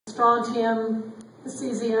strontium, the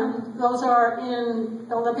cesium, those are in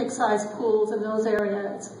Olympic-sized pools in those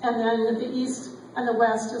areas. And then the east and the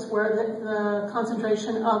west is where the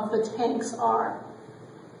concentration of the tanks are.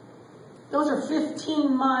 Those are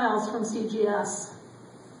 15 miles from CGS.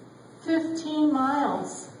 15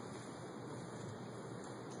 miles.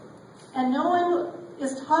 And no one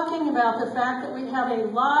is talking about the fact that we have a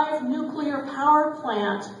live nuclear power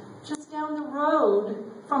plant just down the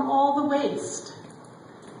road from all the waste.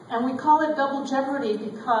 And we call it double jeopardy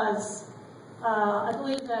because I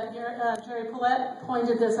believe that Jerry Paulette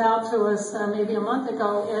pointed this out to us maybe a month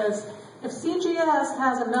ago, is if CGS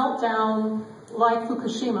has a meltdown like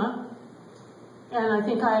Fukushima, and I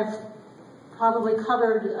think I've probably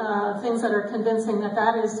covered things that are convincing that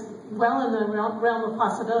that is well in the realm of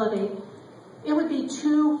possibility, it would be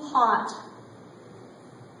too hot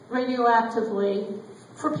radioactively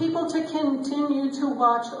for people to continue to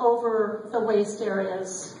watch over the waste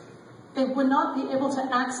areas. They would not be able to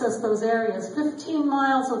access those areas. 15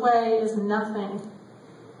 miles away is nothing.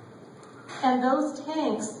 And those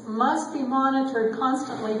tanks must be monitored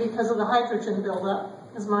constantly because of the hydrogen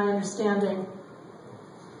buildup, is my understanding.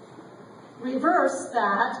 Reverse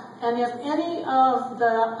that, and if any of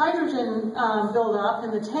the hydrogen buildup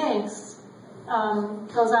in the tanks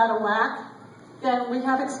goes out of whack, then we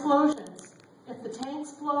have explosions. If the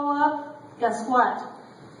tanks blow up, guess what?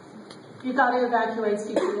 You've got to evacuate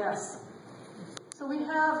CGS. So we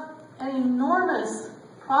have an enormous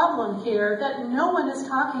problem here that no one is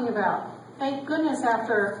talking about. Thank goodness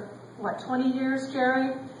after, what, 20 years,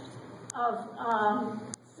 Jerry, of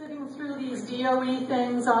sitting through these DOE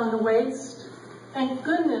things on the waste. Thank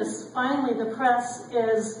goodness, finally, the press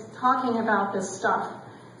is talking about this stuff.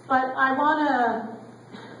 But I want to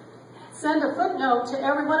send a footnote to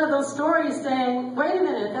every one of those stories saying, wait a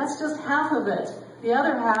minute, that's just half of it. The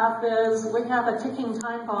other half is we have a ticking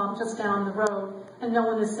time bomb just down the road, and no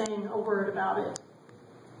one is saying a word about it.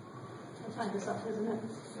 I'll find this up, isn't it?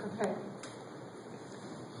 Okay.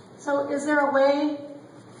 So is there a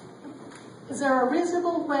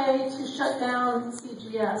reasonable way to shut down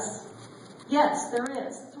CGS? Yes, there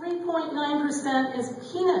is. 3.9% is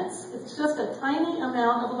peanuts. It's just a tiny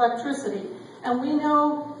amount of electricity. And we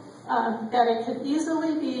know that it could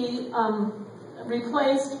easily be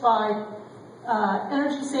replaced by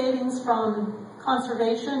energy savings from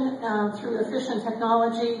conservation through efficient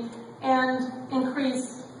technology and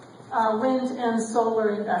increased wind and solar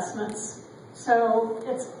investments. So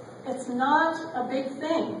it's not a big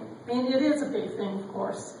thing. I mean, it is a big thing, of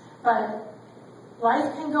course, but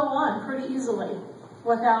life can go on pretty easily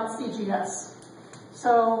without CGS.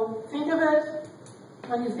 So think of it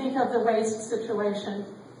when you think of the waste situation.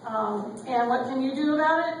 And what can you do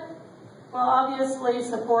about it? Well, obviously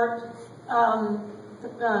support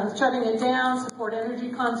shutting it down, support energy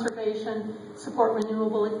conservation, support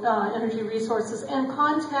renewable energy resources, and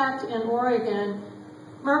contact in Oregon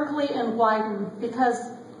Merkley and Wyden, because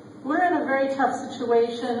we're in a very tough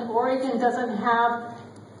situation. Oregon doesn't have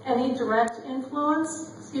any direct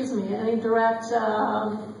influence, any direct,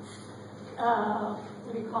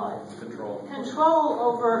 what do you call it? Control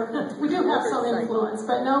over, we do have some influence,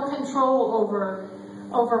 but no control over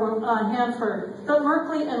Hanford. But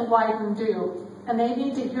Merkley and Wyden do. And they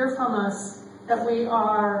need to hear from us that we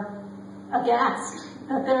are aghast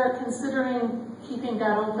that they're considering keeping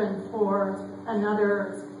that open for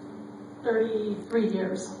another 33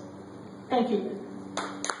 years. Thank you.